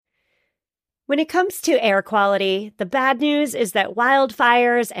When it comes to air quality, the bad news is that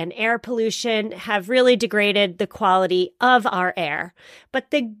wildfires and air pollution have really degraded the quality of our air.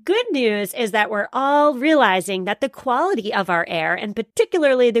 But the good news is that we're all realizing that the quality of our air, and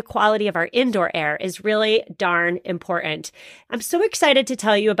particularly the quality of our indoor air, is really darn important. I'm so excited to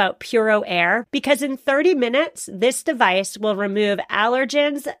tell you about Puro Air because in 30 minutes, this device will remove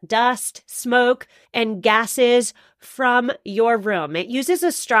allergens, dust, smoke, and gases from your room. It uses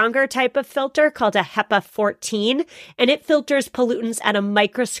a stronger type of filter called a HEPA 14, and it filters pollutants at a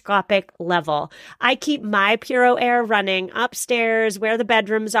microscopic level. I keep my Puro Air running upstairs where the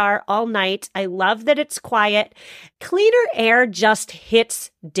bedrooms are all night. I love that it's quiet. Cleaner air just hits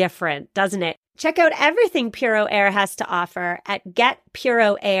different, doesn't it? Check out everything Puro Air has to offer at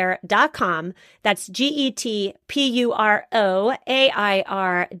getpuroair.com. That's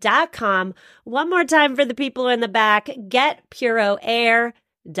GETPUROAIR.com. One more time for the people in the back,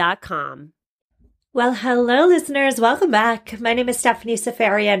 getpuroair.com. Well, hello, listeners. Welcome back. My name is Stephanie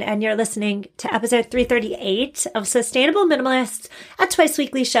Safarian, and you're listening to episode 338 of Sustainable Minimalists, a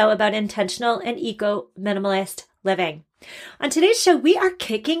twice-weekly show about intentional and eco-minimalist living. On today's show, we are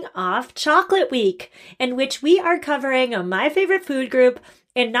kicking off Chocolate Week, in which we are covering my favorite food group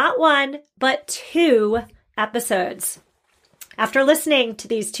in not one, but two episodes. After listening to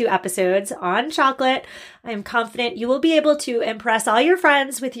these two episodes on chocolate, I am confident you will be able to impress all your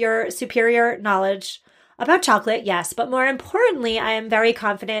friends with your superior knowledge about chocolate, yes, but more importantly, I am very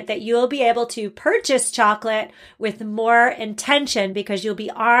confident that you will be able to purchase chocolate with more intention because you'll be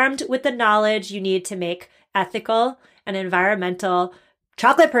armed with the knowledge you need to make ethical and environmental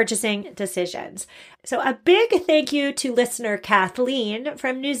chocolate purchasing decisions. So a big thank you to listener Kathleen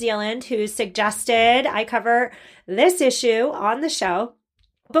from New Zealand who suggested I cover this issue on the show.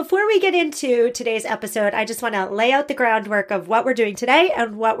 Before we get into today's episode, I just want to lay out the groundwork of what we're doing today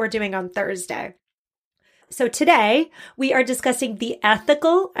and what we're doing on Thursday. So today we are discussing the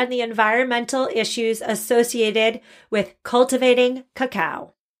ethical and the environmental issues associated with cultivating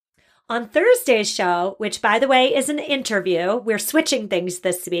cacao. On Thursday's show, which by the way is an interview, we're switching things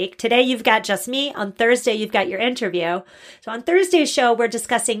this week. Today you've got just me. On Thursday you've got your interview. So on Thursday's show, we're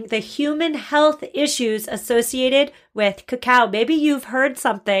discussing the human health issues associated with cacao. Maybe you've heard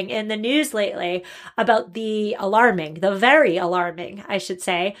something in the news lately about the very alarming, I should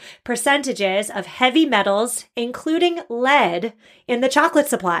say, percentages of heavy metals, including lead, in the chocolate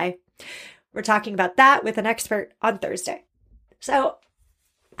supply. We're talking about that with an expert on Thursday. So,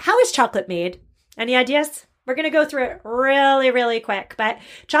 how is chocolate made? Any ideas? We're going to go through it really, really quick, but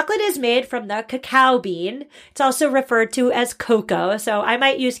chocolate is made from the cacao bean. It's also referred to as cocoa, so I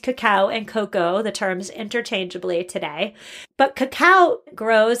might use cacao and cocoa, the terms interchangeably today. But cacao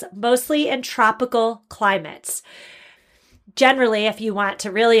grows mostly in tropical climates. Generally, if you want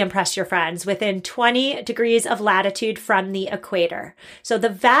to really impress your friends, within 20 degrees of latitude from the equator. So the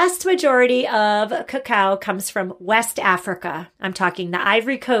vast majority of cacao comes from West Africa. I'm talking the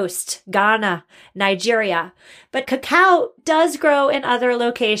Ivory Coast, Ghana, Nigeria. But cacao does grow in other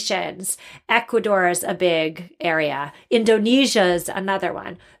locations. Ecuador is a big area. Indonesia is another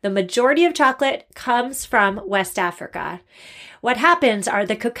one. The majority of chocolate comes from West Africa. What happens are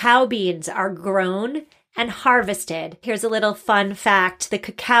the cacao beans are grown and harvested. Here's a little fun fact. The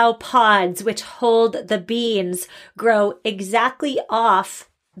cacao pods, which hold the beans, grow exactly off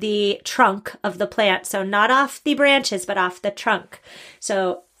the trunk of the plant. So not off the branches, but off the trunk.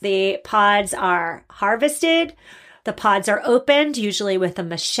 So the pods are harvested. The pods are opened, usually with a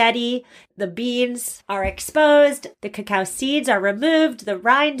machete. The beans are exposed. The cacao seeds are removed. The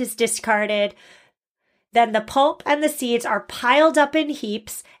rind is discarded. Then the pulp and the seeds are piled up in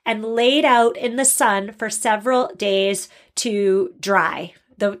heaps and laid out in the sun for several days to dry.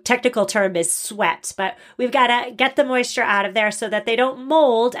 The technical term is sweat, but we've got to get the moisture out of there so that they don't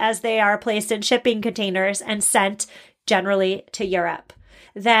mold as they are placed in shipping containers and sent generally to Europe.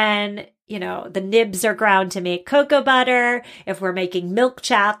 Then, the nibs are ground to make cocoa butter. If we're making milk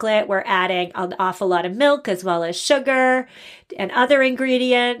chocolate, we're adding an awful lot of milk as well as sugar and other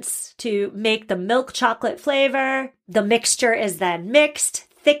ingredients to make the milk chocolate flavor. The mixture is then mixed,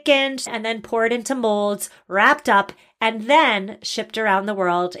 thickened, and then poured into molds, wrapped up, and then shipped around the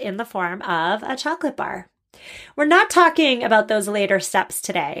world in the form of a chocolate bar. We're not talking about those later steps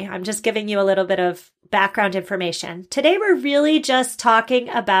today. I'm just giving you a little bit of background information. Today, we're really just talking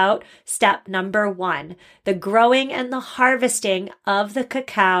about step number 1, the growing and the harvesting of the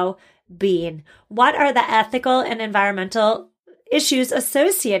cacao bean. What are the ethical and environmental issues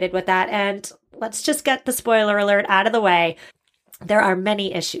associated with that? And let's just get the spoiler alert out of the way. There are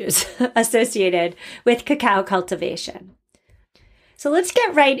many issues associated with cacao cultivation. So let's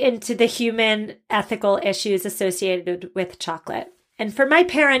get right into the human ethical issues associated with chocolate. And for my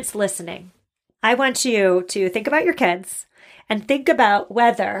parents listening, I want you to think about your kids and think about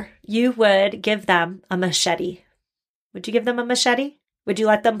whether you would give them a machete. Would you give them a machete? Would you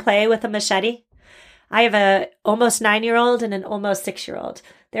let them play with a machete? I have an almost 9-year-old and an almost 6-year-old.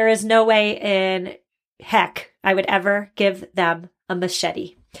 There is no way in heck I would ever give them a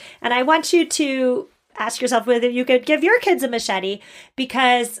machete. And I want you to ask yourself whether you could give your kids a machete,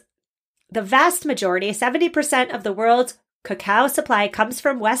 because the vast majority, 70% of the world's cacao supply comes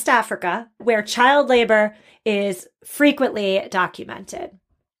from West Africa, where child labor is frequently documented.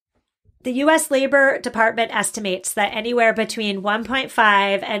 The U.S. Labor Department estimates that anywhere between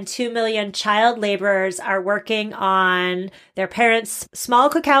 1.5 and 2 million child laborers are working on their parents' small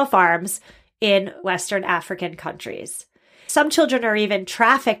cacao farms in Western African countries. Some children are even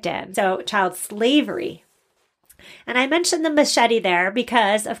trafficked in, so child slavery. And I mentioned the machete there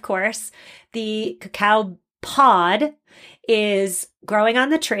because, of course, the cacao pod is growing on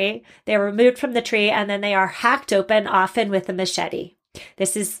the tree. They're removed from the tree and then they are hacked open, often with a machete.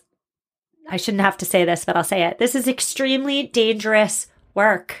 I shouldn't have to say this, but I'll say it. This is extremely dangerous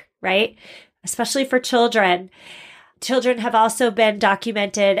work, right? Especially for children. Children have also been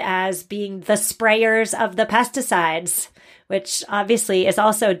documented as being the sprayers of the pesticides, which obviously is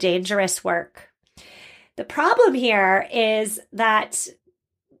also dangerous work. The problem here is that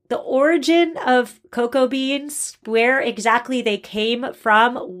the origin of cocoa beans, where exactly they came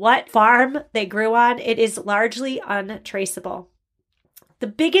from, what farm they grew on, it is largely untraceable. The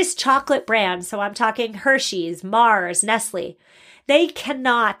biggest chocolate brands, so I'm talking Hershey's, Mars, Nestle, they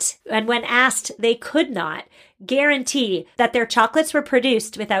cannot, and when asked, they could not guarantee that their chocolates were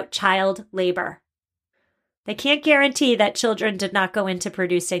produced without child labor. They can't guarantee that children did not go into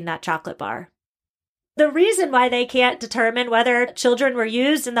producing that chocolate bar. The reason why they can't determine whether children were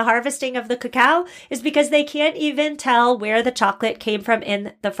used in the harvesting of the cacao is because they can't even tell where the chocolate came from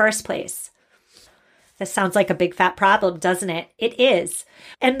in the first place. This sounds like a big fat problem, doesn't it? It is.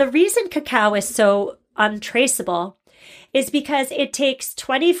 And the reason cacao is so untraceable is because it takes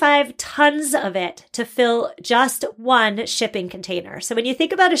 25 tons of it to fill just one shipping container. So when you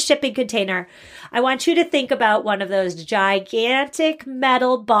think about a shipping container, I want you to think about one of those gigantic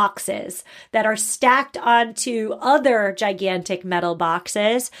metal boxes that are stacked onto other gigantic metal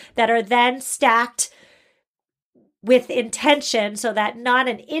boxes that are then stacked with intention so that not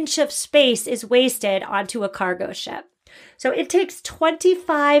an inch of space is wasted onto a cargo ship. So it takes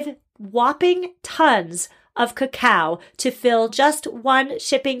 25 whopping tons of cacao to fill just one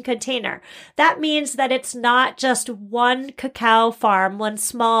shipping container. That means that it's not just one cacao farm, one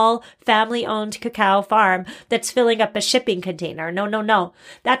small family-owned cacao farm that's filling up a shipping container. No.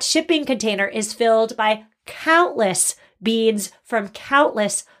 That shipping container is filled by countless beans from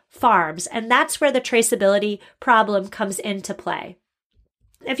countless farms. And that's where the traceability problem comes into play.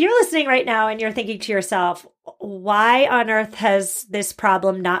 If you're listening right now and you're thinking to yourself, why on earth has this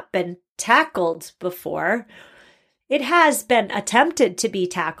problem not been tackled before? It has been attempted to be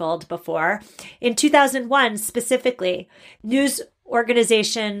tackled before. In 2001 specifically, news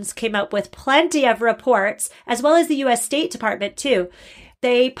organizations came up with plenty of reports, as well as the U.S. State Department too.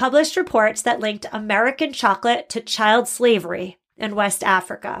 They published reports that linked American chocolate to child slavery in West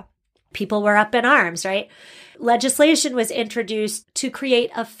Africa. People were up in arms, right? Legislation was introduced to create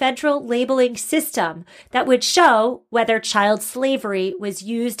a federal labeling system that would show whether child slavery was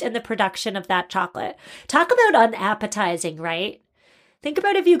used in the production of that chocolate. Talk about unappetizing, right? Think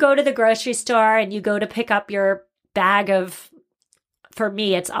about if you go to the grocery store and you go to pick up your bag of, for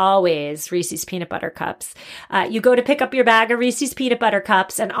me, it's always Reese's Peanut Butter Cups. You go to pick up your bag of Reese's Peanut Butter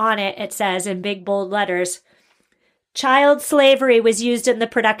Cups, and on it says in big bold letters, child slavery was used in the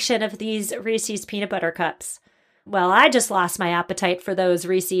production of these Reese's Peanut Butter Cups. Well, I just lost my appetite for those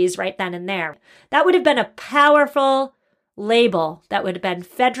Reese's right then and there. That would have been a powerful label that would have been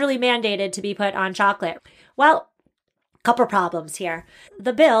federally mandated to be put on chocolate. Well, a couple problems here.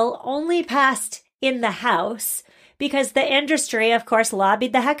 The bill only passed in the House because the industry, of course,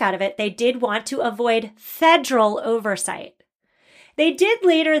 lobbied the heck out of it. They did want to avoid federal oversight. They did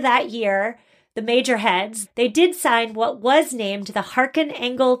later that year, the major heads, they did sign what was named the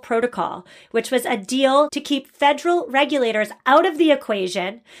Harkin-Engel Protocol, which was a deal to keep federal regulators out of the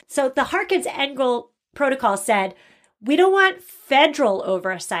equation. So the Harkin-Engel Protocol said, we don't want federal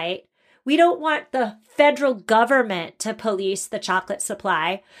oversight. We don't want the federal government to police the chocolate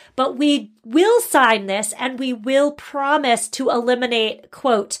supply, but we will sign this and we will promise to eliminate,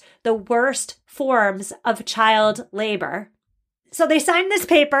 quote, the worst forms of child labor. So they sign this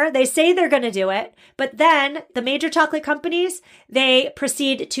paper, they say they're going to do it, but then the major chocolate companies, they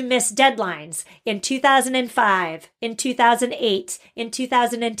proceed to miss deadlines in 2005, in 2008, in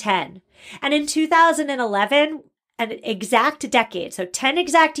 2010. And in 2011, an exact decade, so 10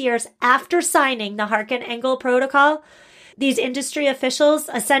 exact years after signing the Harkin-Engel Protocol, these industry officials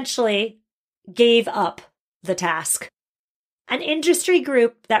essentially gave up the task. An industry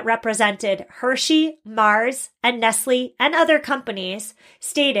group that represented Hershey, Mars, and Nestle and other companies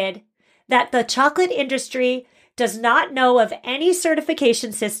stated that the chocolate industry does not know of any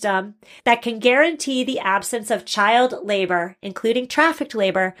certification system that can guarantee the absence of child labor, including trafficked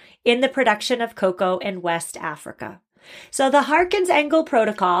labor, in the production of cocoa in West Africa. So the Harkin-Engel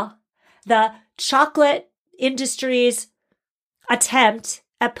Protocol, the chocolate industry's attempt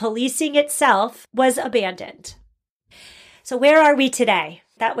at policing itself, was abandoned. So where are we today?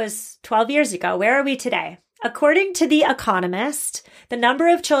 That was 12 years ago. Where are we today? According to The Economist, the number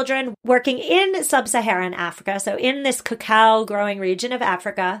of children working in sub-Saharan Africa, so in this cacao growing region of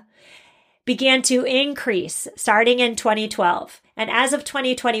Africa, began to increase starting in 2012. And as of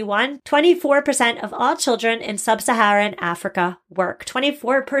 2021, 24% of all children in sub-Saharan Africa work.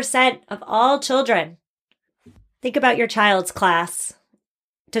 24% of all children. Think about your child's class.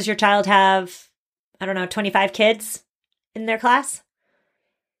 Does your child have, 25 kids in their class?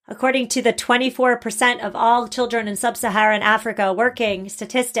 According to the 24% of all children in sub-Saharan Africa working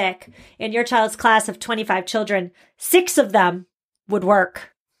statistic, in your child's class of 25 children, 6 of them would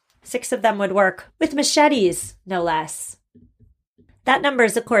work. 6 of them would work with machetes, no less. That number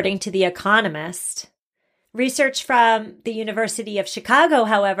is according to The Economist. Research from the University of Chicago,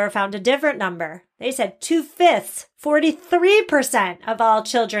 however, found a different number. They said 2/5, 43% of all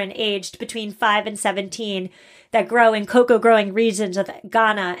children aged between 5 and 17 that grow in cocoa growing regions of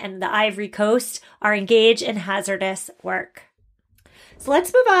Ghana and the Ivory Coast are engaged in hazardous work. So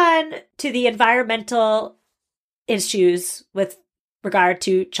let's move on to the environmental issues with regard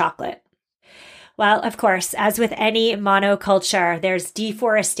to chocolate. Well, of course, as with any monoculture, there's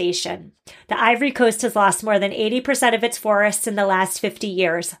deforestation. The Ivory Coast has lost more than 80% of its forests in the last 50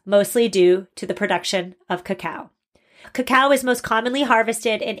 years, mostly due to the production of cacao. Cacao is most commonly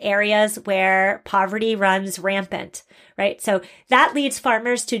harvested in areas where poverty runs rampant, right? So that leads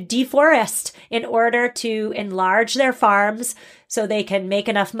farmers to deforest in order to enlarge their farms so they can make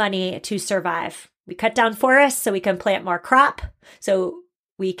enough money to survive. We cut down forests so we can plant more crop, so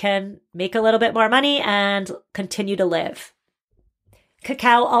we can make a little bit more money and continue to live.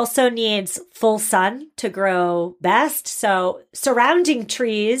 Cacao also needs full sun to grow best, so surrounding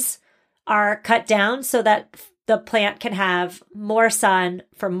trees are cut down so that the plant can have more sun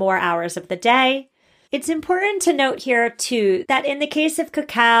for more hours of the day. It's important to note here, too, that in the case of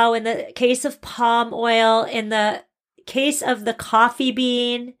cacao, in the case of palm oil, in the case of the coffee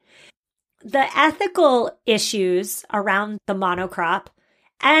bean, the ethical issues around the monocrop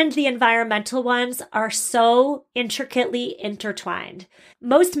and the environmental ones are so intricately intertwined.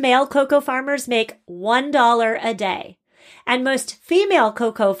 Most male cocoa farmers make $1 a day. And most female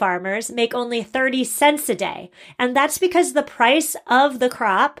cocoa farmers make only 30 cents a day. And that's because the price of the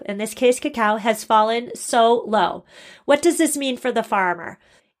crop, in this case cacao, has fallen so low. What does this mean for the farmer?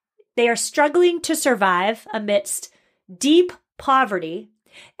 They are struggling to survive amidst deep poverty,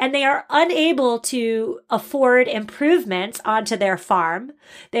 and they are unable to afford improvements onto their farm.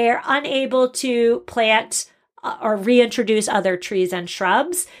 They are unable to plant or reintroduce other trees and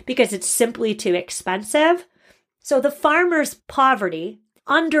shrubs because it's simply too expensive. So the farmer's poverty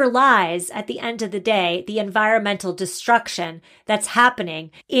underlies, at the end of the day, the environmental destruction that's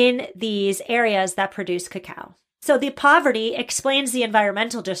happening in these areas that produce cacao. So the poverty explains the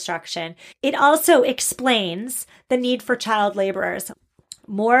environmental destruction. It also explains the need for child laborers.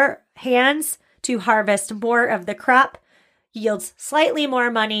 More hands to harvest more of the crop yields slightly more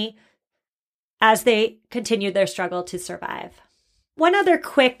money as they continue their struggle to survive. One other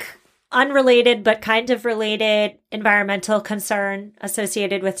quick unrelated but kind of related environmental concern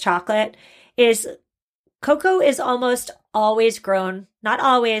associated with chocolate is cocoa is almost always grown, not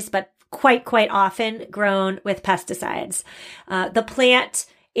always, but quite often grown with pesticides. The plant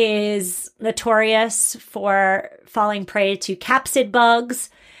is notorious for falling prey to capsid bugs.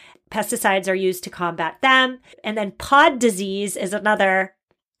 Pesticides are used to combat them. And then pod disease is another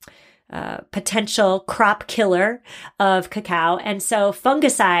potential crop killer of cacao. And so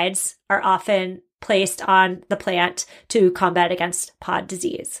fungicides are often placed on the plant to combat against pod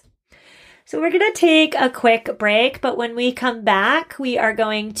disease. So we're going to take a quick break, but when we come back, we are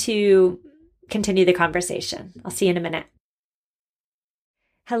going to continue the conversation. I'll see you in a minute.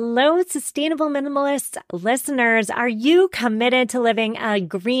 Hello, Sustainable Minimalist listeners. Are you committed to living a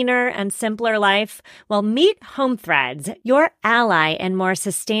greener and simpler life? Well, meet HomeThreads, your ally in more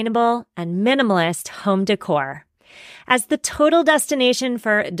sustainable and minimalist home decor. As the total destination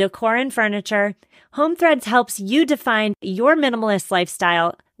for decor and furniture, HomeThreads helps you define your minimalist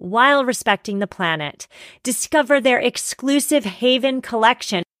lifestyle while respecting the planet. Discover their exclusive Haven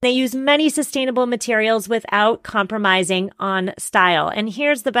collection. They use many sustainable materials without compromising on style. And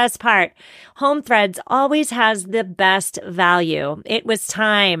here's the best part. HomeThreads always has the best value. It was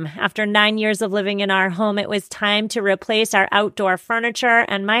time. After 9 years of living in our home, it was time to replace our outdoor furniture.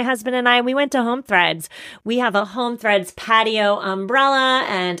 And my husband and I, we went to HomeThreads. We have a HomeThreads patio umbrella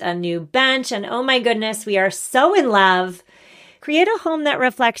and a new bench. And oh my goodness, we are so in love. Create a home that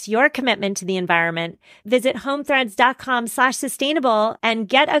reflects your commitment to the environment. Visit homethreads.com/sustainable and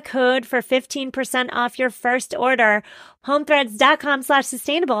get a code for 15% off your first order.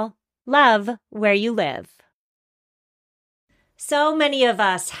 Homethreads.com/sustainable. Love where you live. So many of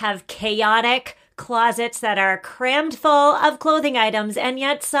us have chaotic closets that are crammed full of clothing items, and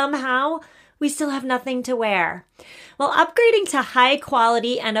yet somehow we still have nothing to wear. Well, upgrading to high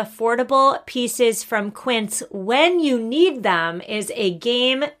quality and affordable pieces from Quince when you need them is a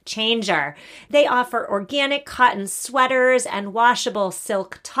game changer. They offer organic cotton sweaters and washable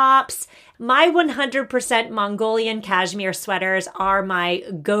silk tops. My 100% Mongolian cashmere sweaters are my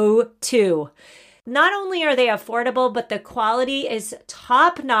go-to. Not only are they affordable, but the quality is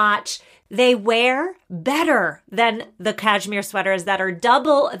top-notch. They wear better than the cashmere sweaters that are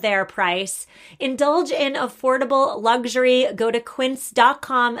double their price. Indulge in affordable luxury. Go to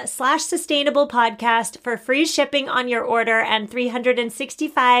quince.com/sustainable podcast for free shipping on your order and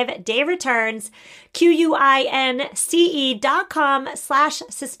 365-day returns.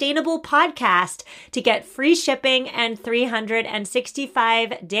 QUINCE.com/sustainable podcast to get free shipping and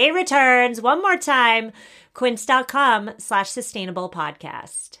 365-day returns. One more time, quince.com/sustainable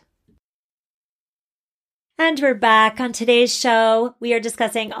podcast. And we're back. On today's show, we are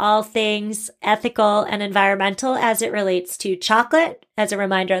discussing all things ethical and environmental as it relates to chocolate. As a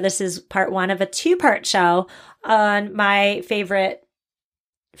reminder, this is part one of a two-part show on my favorite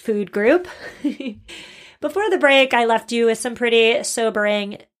food group. Before the break, I left you with some pretty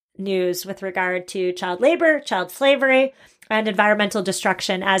sobering news with regard to child labor, child slavery, and environmental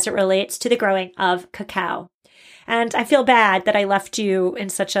destruction as it relates to the growing of cacao. And I feel bad that I left you in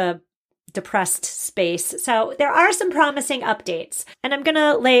such a depressed space. So there are some promising updates, and I'm going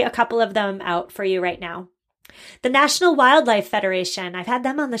to lay a couple of them out for you right now. The National Wildlife Federation, I've had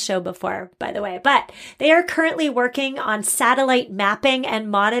them on the show before, by the way, but they are currently working on satellite mapping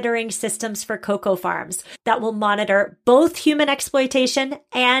and monitoring systems for cocoa farms that will monitor both human exploitation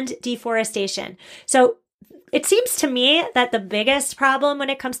and deforestation. So it seems to me that the biggest problem when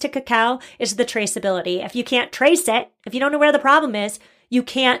it comes to cacao is the traceability. If you can't trace it, if you don't know where the problem is, you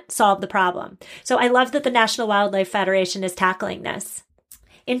can't solve the problem. So I love that the National Wildlife Federation is tackling this.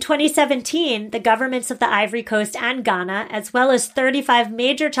 In 2017, the governments of the Ivory Coast and Ghana, as well as 35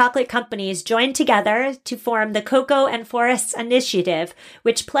 major chocolate companies, joined together to form the Cocoa and Forests Initiative,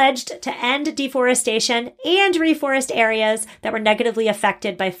 which pledged to end deforestation and reforest areas that were negatively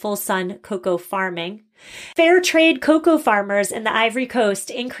affected by full sun cocoa farming. Fair trade cocoa farmers in the Ivory Coast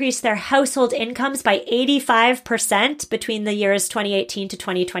increased their household incomes by 85% between the years 2018 to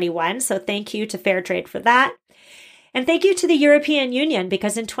 2021. So thank you to Fair Trade for that. And thank you to the European Union,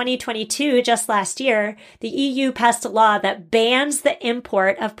 because in 2022, just last year, the EU passed a law that bans the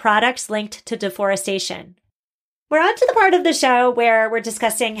import of products linked to deforestation. We're on to the part of the show where we're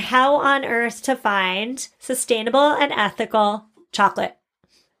discussing how on earth to find sustainable and ethical chocolate.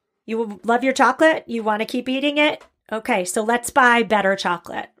 You love your chocolate? You want to keep eating it? Okay, so let's buy better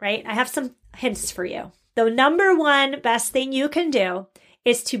chocolate, right? I have some hints for you. The number one best thing you can do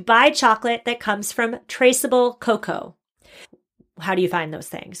is to buy chocolate that comes from traceable cocoa. How do you find those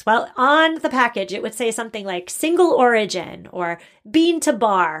things? Well, on the package, it would say something like single origin or bean to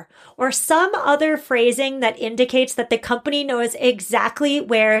bar or some other phrasing that indicates that the company knows exactly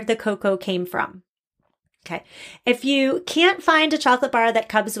where the cocoa came from. Okay. If you can't find a chocolate bar that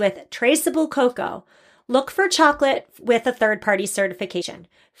comes with traceable cocoa, look for chocolate with a third-party certification.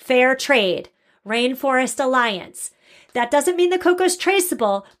 Fair Trade, Rainforest Alliance. That doesn't mean the cocoa's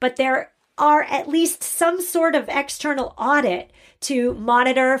traceable, but there are at least some sort of external audit to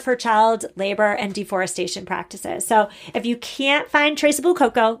monitor for child labor and deforestation practices. So if you can't find traceable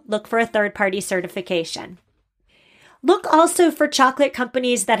cocoa, look for a third-party certification. Look also for chocolate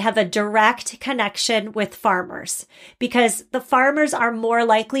companies that have a direct connection with farmers, because the farmers are more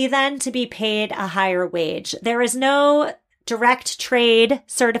likely then to be paid a higher wage. There is no direct trade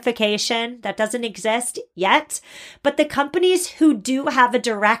certification. That doesn't exist yet. But the companies who do have a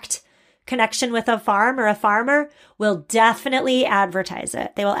direct connection with a farm or a farmer will definitely advertise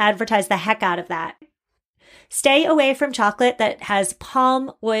it. They will advertise the heck out of that. Stay away from chocolate that has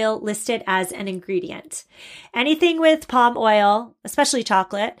palm oil listed as an ingredient. Anything with palm oil, especially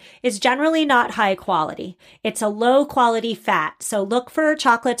chocolate, is generally not high quality. It's a low quality fat, so look for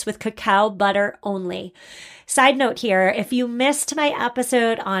chocolates with cacao butter only. Side note here, if you missed my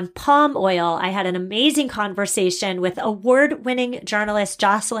episode on palm oil, I had an amazing conversation with award-winning journalist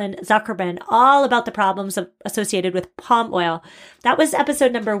Jocelyn Zuckerman all about the problems associated with palm oil. That was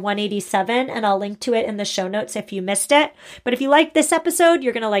episode number 187, and I'll link to it in the show notes if you missed it. But if you like this episode,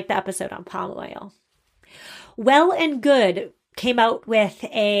 you're going to like the episode on palm oil. Well and Good came out with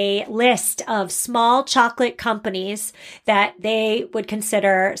a list of small chocolate companies that they would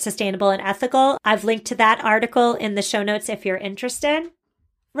consider sustainable and ethical. I've linked to that article in the show notes if you're interested.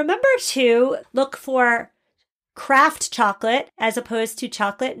 Remember to look for craft chocolate as opposed to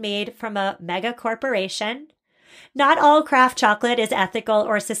chocolate made from a mega corporation. Not all craft chocolate is ethical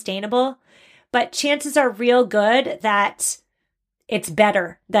or sustainable, but chances are real good that it's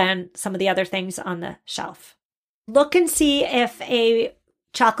better than some of the other things on the shelf. Look and see if a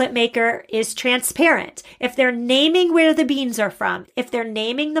chocolate maker is transparent, if they're naming where the beans are from, if they're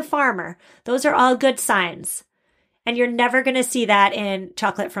naming the farmer. Those are all good signs. And you're never going to see that in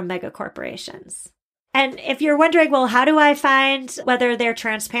chocolate from mega corporations. And if you're wondering, well, how do I find whether they're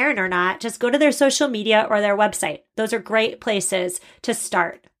transparent or not? Just go to their social media or their website. Those are great places to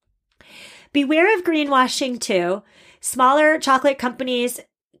start. Beware of greenwashing too. Smaller chocolate companies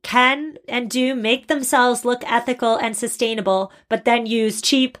can and do make themselves look ethical and sustainable, but then use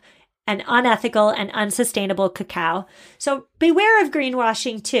cheap and unethical and unsustainable cacao. So beware of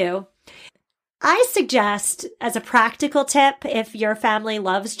greenwashing too. I suggest, as a practical tip, if your family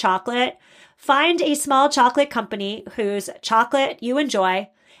loves chocolate, find a small chocolate company whose chocolate you enjoy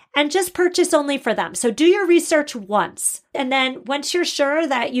and just purchase only for them. So do your research once. And then once you're sure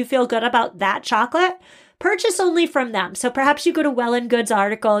that you feel good about that chocolate, purchase only from them. So perhaps you go to Well and Good's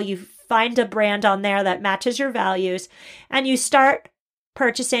article, you find a brand on there that matches your values, and you start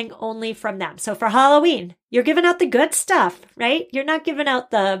purchasing only from them. So for Halloween, you're giving out the good stuff, right? You're not giving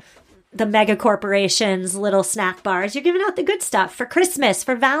out the mega corporations, little snack bars. You're giving out the good stuff. For Christmas,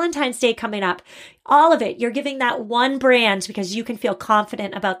 for Valentine's Day coming up, all of it, you're giving that one brand because you can feel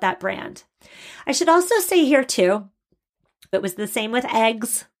confident about that brand. I should also say here too, it was the same with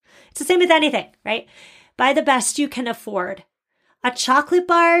eggs. It's the same with anything, right? Buy the best you can afford. A chocolate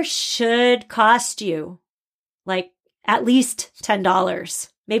bar should cost you like at least $10,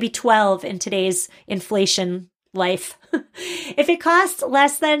 maybe $12 in today's inflation life. If it costs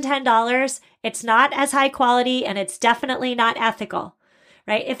less than $10, it's not as high quality and it's definitely not ethical,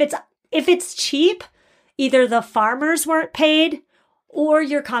 right? If it's cheap, either the farmers weren't paid or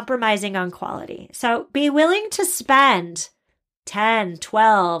you're compromising on quality. So be willing to spend $10,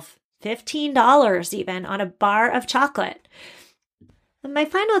 $12, $15 even on a bar of chocolate. And my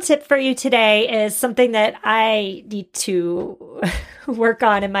final tip for you today is something that I need to work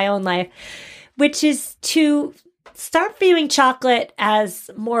on in my own life, which is to start viewing chocolate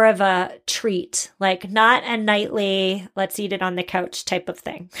as more of a treat, like not a nightly, let's eat it on the couch type of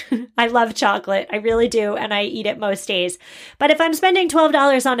thing. I love chocolate. I really do. And I eat it most days. But if I'm spending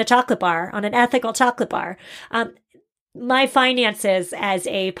 $12 on a chocolate bar, on an ethical chocolate bar, my finances as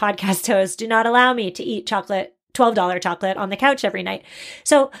a podcast host do not allow me to eat chocolate, $12 chocolate on the couch every night.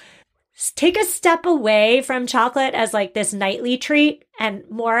 So take a step away from chocolate as like this nightly treat and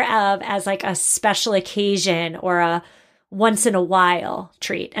more of as like a special occasion or a once in a while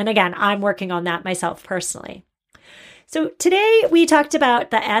treat. And again, I'm working on that myself personally. So today we talked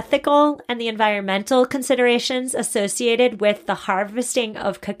about the ethical and the environmental considerations associated with the harvesting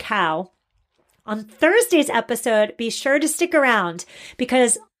of cacao. On Thursday's episode, be sure to stick around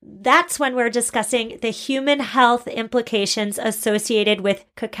because that's when we're discussing the human health implications associated with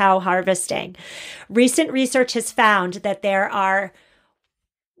cacao harvesting. Recent research has found that there are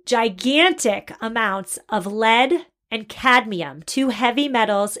gigantic amounts of lead and cadmium, two heavy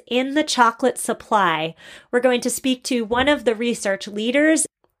metals, in the chocolate supply. We're going to speak to one of the research leaders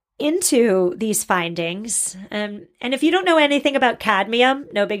into these findings. And if you don't know anything about cadmium,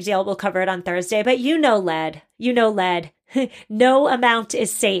 no big deal. We'll cover it on Thursday, but you know lead. No amount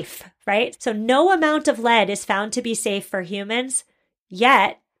is safe, right? So no amount of lead is found to be safe for humans,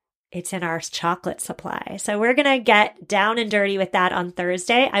 yet it's in our chocolate supply. So we're going to get down and dirty with that on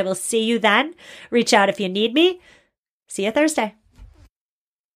Thursday. I will see you then. Reach out if you need me. See you Thursday.